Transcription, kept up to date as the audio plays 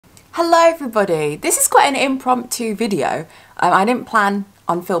Hello everybody, this is quite an impromptu video. I didn't plan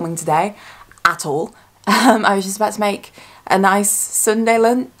on filming today at all. I was just about to make a nice Sunday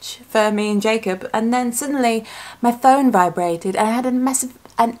lunch for me and Jacob, and then suddenly my phone vibrated and I had a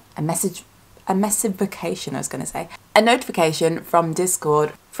notification from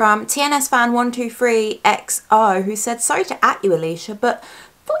Discord from TNSFan123XO who said, "Sorry to at you, Alicia, but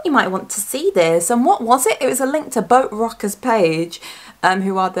thought you might want to see this." And what was it? It was a link to Boat Rockers page,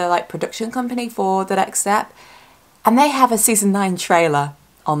 who are the production company for The Next Step, and they have a season 9 trailer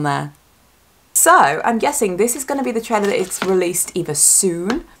on there. So I'm guessing this is going to be the trailer that is released either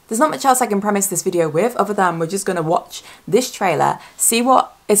soon. There's not much else I can premise this video with other than we're just going to watch this trailer, see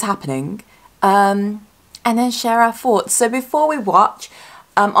what is happening, and then share our thoughts. So before we watch,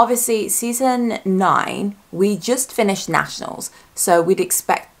 obviously season 9, we just finished nationals, so we'd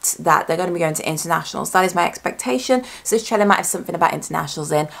expect that they're going to be going to internationals. That is my expectation. So this trailer might have something about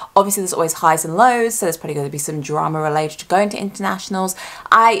internationals in. Obviously there's always highs and lows, so there's probably going to be some drama related to going to internationals.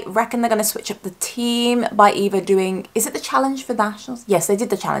 I reckon they're going to switch up the team by either doing, is it the challenge for nationals? Yes, they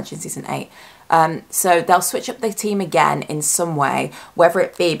did the challenge in season 8. So they'll switch up the team again in some way, whether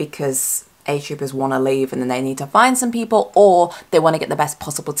it be because A-Troopers want to leave and then they need to find some people, or they want to get the best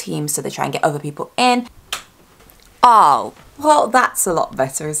possible team so they try and get other people in. Oh, well, that's a lot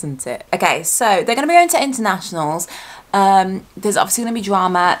better, isn't it? Okay, so they're going to be going to internationals. There's obviously going to be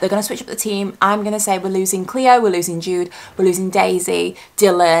drama. They're going to switch up the team. I'm going to say we're losing Cleo, we're losing Jude, we're losing Daisy,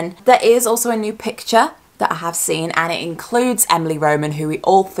 Dylan. There is also a new picture that I have seen, and it includes Emily Roman, who we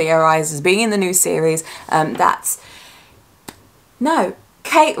all theorise as being in the new series.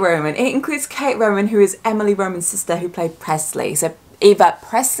 Kate Roman. It includes Kate Roman, who is Emily Roman's sister, who played Presley. So either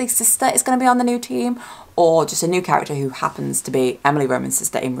Presley's sister is going to be on the new team, or just a new character who happens to be Emily Roman's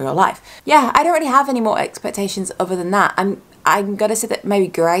sister in real life. Yeah, I don't really have any more expectations other than that. I'm going to say that maybe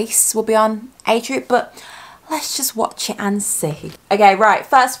Grace will be on A-Troop, but let's just watch it and see. Okay, right,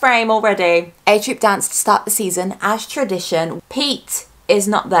 first frame already. A-Troop dance to start the season. As tradition, Pete is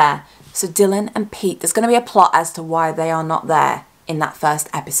not there. So Dylan and Pete, there's going to be a plot as to why they are not there in that first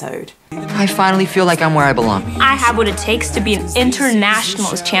episode. I finally feel like I'm where I belong. I have what it takes to be an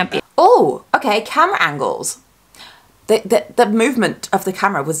internationals champion. Oh, okay, camera angles. The movement of the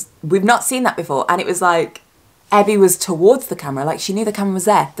camera was, we've not seen that before, and it was like Abby was towards the camera, like she knew the camera was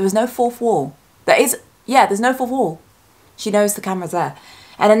there. There was no fourth wall. There's no fourth wall. She knows the camera's there.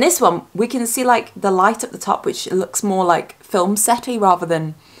 And in this one, we can see like the light at the top, which looks more like film setty rather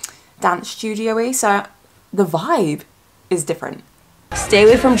than dance studio-y, so the vibe is different. Stay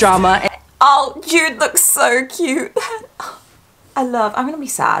away from drama. Oh, Jude looks so cute. I'm gonna be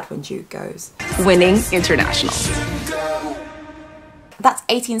sad when Jude goes. Winning internationals. That's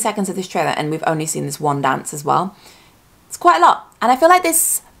 18 seconds of this trailer, and we've only seen this one dance as well. It's quite a lot, and I feel like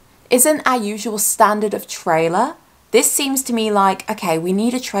this isn't our usual standard of trailer. This seems to me like, okay, we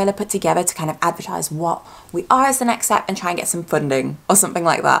need a trailer put together to kind of advertise what we are as The Next Step and try and get some funding or something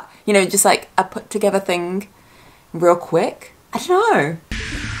like that. You know, just like a put together thing real quick. I don't know.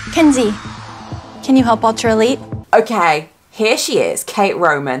 Kenzie, can you help Ultra Elite? Okay, here she is, Kate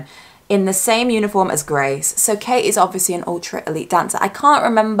Roman, in the same uniform as Grace. So Kate is obviously an Ultra Elite dancer. I can't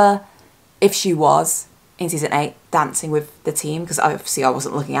remember if she was in season 8 dancing with the team, because obviously I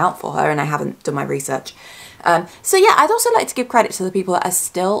wasn't looking out for her and I haven't done my research. So yeah, I'd also like to give credit to the people that are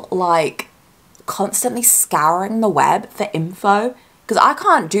still like constantly scouring the web for info, because I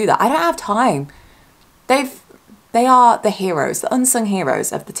can't do that. I don't have time. They are the heroes, the unsung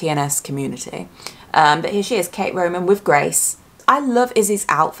heroes of the TNS community. But here she is, Kate Roman with Grace. I love Izzy's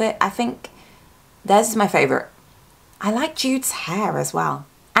outfit. I think theirs is my favourite. I like Jude's hair as well.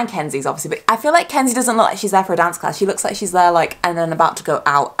 And Kenzie's obviously, but I feel like Kenzie doesn't look like she's there for a dance class. She looks like she's there like, and then about to go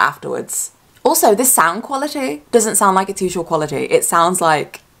out afterwards. Also, this sound quality doesn't sound like its usual quality. It sounds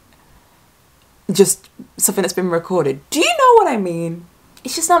like just something that's been recorded. Do you know what I mean?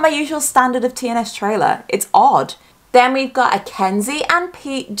 It's just not my usual standard of TNS trailer. It's odd. Then we've got a Kenzie and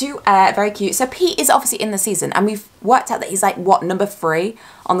Pete duet, very cute. So Pete is obviously in the season, and we've worked out that he's like, what, number 3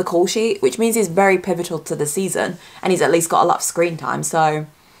 on the call sheet, which means he's very pivotal to the season, and he's at least got a lot of screen time, so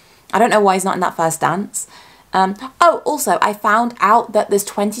I don't know why he's not in that first dance. Oh, also, I found out that there's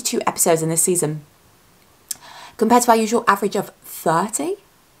 22 episodes in this season, compared to our usual average of 30.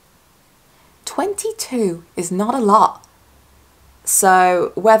 22 is not a lot.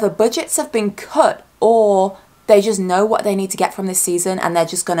 So whether budgets have been cut or they just know what they need to get from this season and they're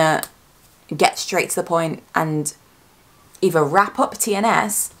just gonna get straight to the point and either wrap up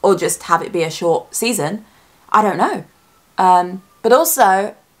TNS or just have it be a short season, I don't know. But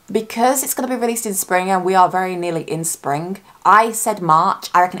also because it's going to be released in spring and we are very nearly in spring. I said March.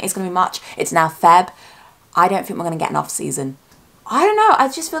 I reckon it's going to be March. It's now Feb. I don't think we're going to get an off-season. I don't know. I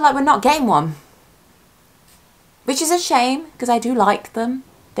just feel like we're not getting one. Which is a shame, because I do like them.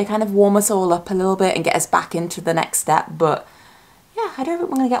 They kind of warm us all up a little bit and get us back into the next step. But yeah, I don't think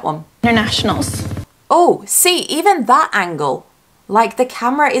we're going to get one. Internationals. Oh, see, even that angle. Like, the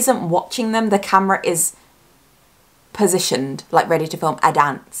camera isn't watching them. The camera is positioned, like ready to film a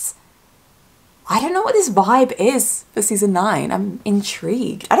dance. I don't know what this vibe is for season 9. I'm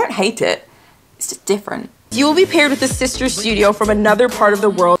intrigued. I don't hate it. It's just different. You will be paired with a sister studio from another part of the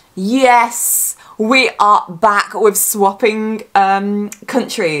world. Yes, we are back with swapping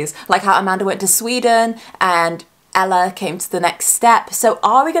countries. Like how Amanda went to Sweden and Ella came to the next step. So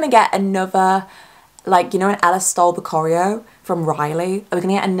are we going to get another, like, you know when Ella stole the choreo from Riley? Are we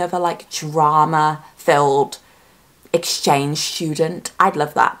going to get another, like, drama-filled exchange student? I'd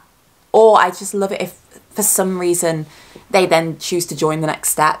love that. Or I just love it if for some reason they then choose to join the next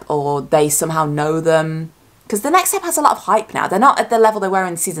step, or they somehow know them. Because the next step has a lot of hype now. They're not at the level they were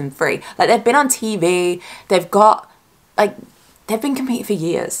in season 3. Like, they've been on TV, they've got, like, they've been competing for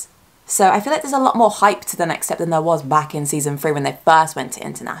years. So I feel like there's a lot more hype to the next step than there was back in season 3 when they first went to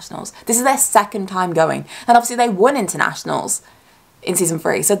internationals. This is their second time going. And obviously they won internationals in season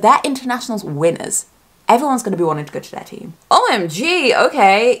 3. So they're internationals winners. Everyone's going to be wanting to go to their team. OMG,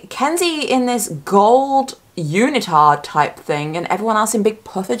 okay. Kenzie in this gold unitard type thing and everyone else in big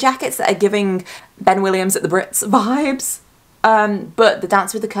puffer jackets that are giving Ben Williams at the Brits vibes. But the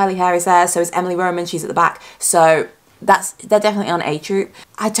dancer with the curly hair is there, so is Emily Roman, she's at the back. So they're definitely on A Troop.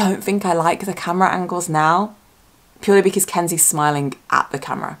 I don't think I like the camera angles now, purely because Kenzie's smiling at the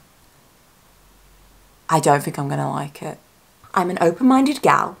camera. I don't think I'm gonna like it. I'm an open-minded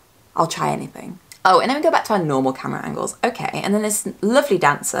gal. I'll try anything. Oh, and then we go back to our normal camera angles. Okay, and then this lovely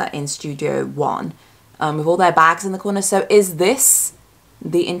dancer in Studio 1 with all their bags in the corner. So is this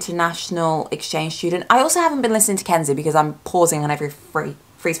the international exchange student? I also haven't been listening to Kenzie because I'm pausing on every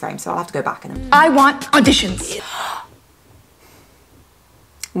freeze frame, so I'll have to go back and... I want auditions.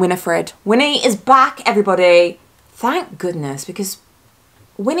 Winifred. Winnie is back, everybody. Thank goodness, because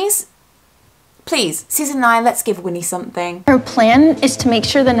Winnie's... Please, season 9, let's give Winnie something. Her plan is to make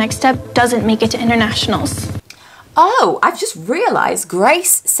sure the next step doesn't make it to internationals. Oh, I've just realised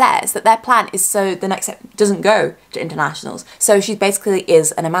Grace says that their plan is so the next step doesn't go to internationals. So she basically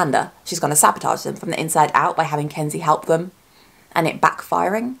is an Amanda. She's going to sabotage them from the inside out by having Kenzie help them and it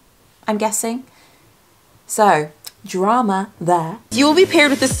backfiring, I'm guessing. So, drama there. You will be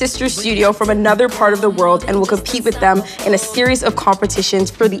paired with a sister studio from another part of the world and will compete with them in a series of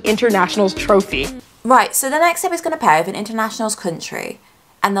competitions for the Internationals trophy. Right, so the next step is going to pair with an internationals country,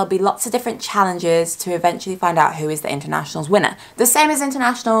 and there'll be lots of different challenges to eventually find out who is the internationals winner. The same as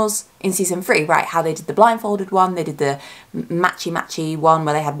internationals in season 3, right? How they did the blindfolded one, they did the matchy one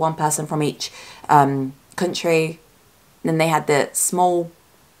where they had one person from each country. Then they had the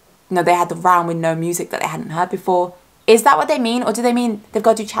they had the round with no music that they hadn't heard before. Is that what they mean? Or do they mean they've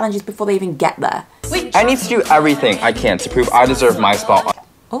got to do challenges before they even get there? I need to do everything I can to prove I deserve my spot.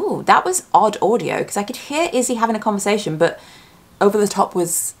 Oh, that was odd audio, because I could hear Izzy having a conversation, but over the top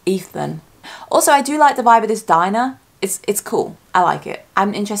was Ethan. Also, I do like the vibe of this diner. It's cool. I like it.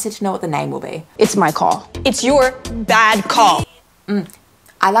 I'm interested to know what the name will be. It's my call. It's your bad call.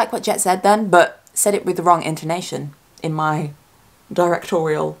 I like what Jet said then, but said it with the wrong intonation, in my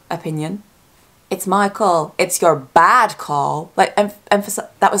directorial opinion. It's my call. It's your bad call. Like, emphasize,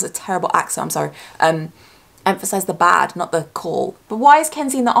 that was a terrible accent, I'm sorry. Emphasize the bad, not the call. But why is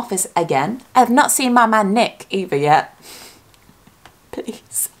Kenzie in the office again? I have not seen my man Nick either yet.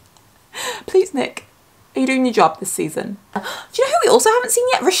 Please. Please, Nick. Are you doing your job this season? Do you know who we also haven't seen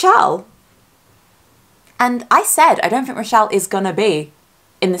yet? Rochelle. And I said I don't think Rochelle is gonna be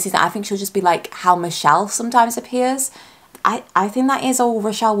in the season. I think she'll just be like how Michelle sometimes appears. I think that is all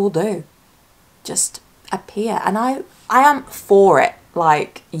Rochelle will do. Just appear. And I am for it.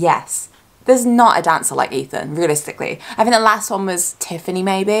 Like, yes. There's not a dancer like Ethan, realistically. I think the last one was Tiffany,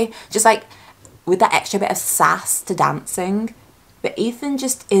 maybe. Just like with that extra bit of sass to dancing. But Ethan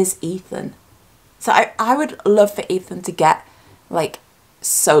just is Ethan. So I would love for Ethan to get like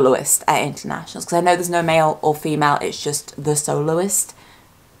soloist at internationals, because I know there's no male or female, it's just the soloist.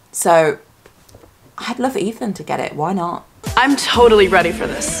 So I'd love Ethan to get it. Why not? I'm totally ready for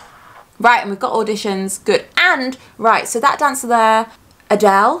this. Right, and we've got auditions. Good. And right, so that dancer there,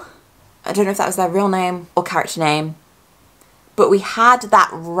 Adele, I don't know if that was their real name or character name, but we had that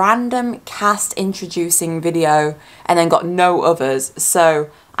random cast introducing video and then got no others.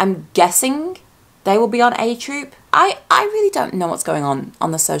 So I'm guessing They will be on A Troop. I really don't know what's going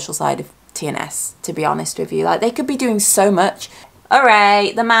on the social side of TNS, to be honest with you. Like, they could be doing so much. All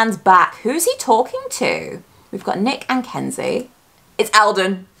right, the man's back. Who's he talking to? We've got Nick and Kenzie. It's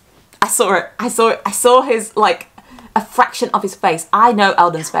Eldon. I saw it. I saw his, like, a fraction of his face. I know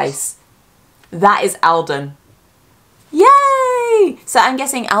Eldon's face. That is Eldon. Yay! So I'm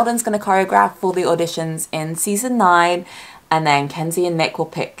guessing Eldon's going to choreograph for the auditions in season 9, and then Kenzie and Nick will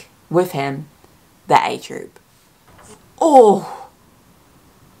pick with him the A Troop. Oh,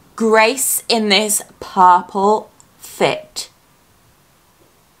 Grace in this purple fit.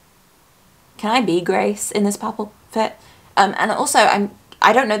 Can I be Grace in this purple fit? And also,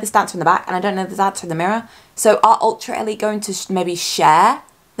 I don't know this dance from the back, and I don't know the dance from the mirror. So are Ultra Elite going to maybe share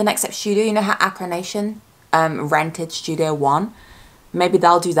the Next Step studio? You know how Acro Nation rented Studio One? Maybe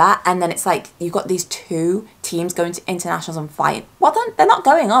they'll do that, and then it's like you've got these 2 teams going to internationals and fight. Well, they're not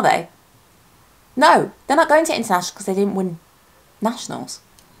going, are they? No, they're not going to internationals because they didn't win nationals.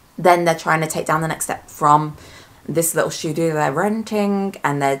 Then they're trying to take down the Next Step from this little studio they're renting,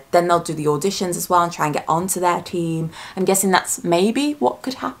 and then they'll do the auditions as well and try and get onto their team. I'm guessing that's maybe what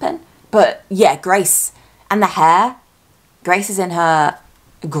could happen. But yeah, Grace and the hair. Grace is in her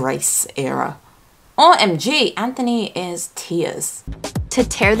Grace era. OMG, Anthony is tears. To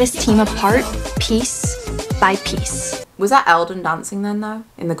tear this team apart, piece by piece. Was that Eldon dancing then though?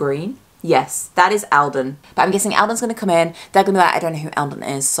 In the green? Yes, that is Eldon. But I'm guessing Eldon's going to come in. They're going to be like, I don't know who Eldon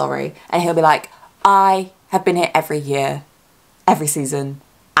is, sorry. And he'll be like, I have been here every year, every season,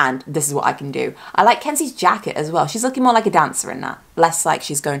 and this is what I can do. I like Kenzie's jacket as well. She's looking more like a dancer in that. Less like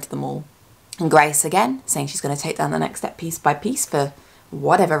she's going to the mall. And Grace, again, saying she's going to take down the Next Step piece by piece for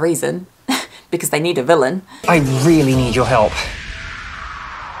whatever reason. Because they need a villain. I really need your help.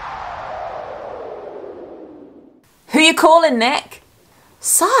 Who you calling, Nick?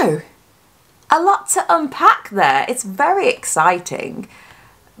 So, a lot to unpack there. It's very exciting,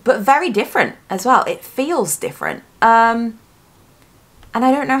 but very different as well. It feels different. And I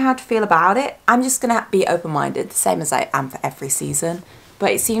don't know how to feel about it. I'm just going to be open-minded, the same as I am for every season.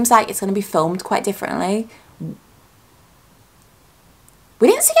 But it seems like it's going to be filmed quite differently. We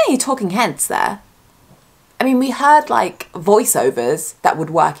didn't see any talking heads there. I mean, we heard like voiceovers that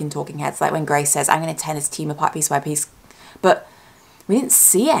would work in talking heads, like when Grace says, I'm going to tear this team apart piece by piece. But we didn't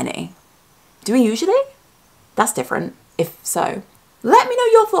see any. Do we usually? That's different, if so. Let me know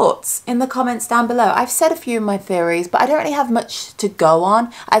your thoughts in the comments down below. I've said a few of my theories, but I don't really have much to go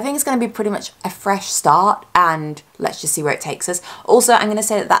on. I think it's going to be pretty much a fresh start, and let's just see where it takes us. Also, I'm going to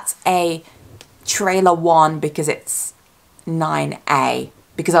say that that's a trailer 1 because it's 9A,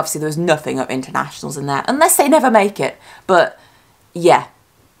 because obviously there was nothing of internationals in there, unless they never make it. But yeah,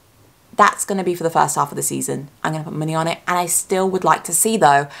 that's going to be for the first half of the season. I'm going to put money on it, and I still would like to see,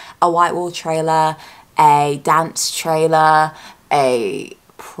 though, a White Wall trailer, a dance trailer, a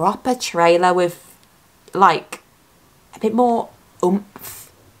proper trailer with like a bit more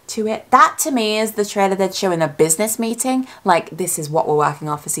oomph to it. That to me is the trailer they'd show in a business meeting, like this is what we're working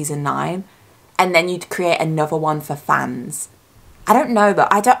on for season 9. And then you'd create another one for fans. I don't know though.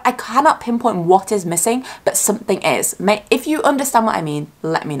 I cannot pinpoint what is missing, but something is. If you understand what I mean,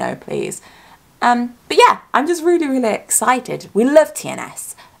 let me know, please. But yeah, I'm just really, really excited. We love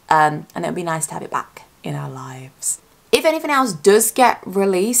TNS, and it'd be nice to have it back in our lives. If anything else does get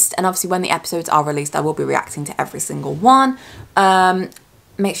released, and obviously when the episodes are released, I will be reacting to every single one.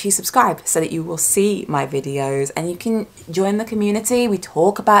 Make sure you subscribe so that you will see my videos and you can join the community. We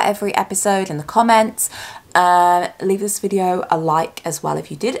talk about every episode in the comments. Leave this video a like as well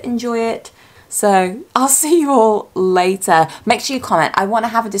if you did enjoy it. So I'll see you all later. Make sure you comment. I want to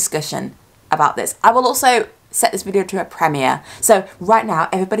have a discussion about this. I will also set this video to a premiere. So right now,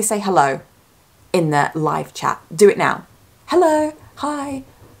 everybody say hello in the live chat. Do it now. Hello, hi,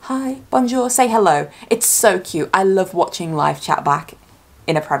 hi, bonjour, say hello. It's so cute. I love watching live chat back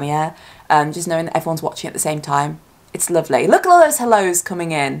in a premiere, just knowing that everyone's watching at the same time. It's lovely. Look at all those hellos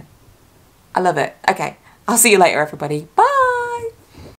coming in. I love it. Okay, I'll see you later, everybody. Bye.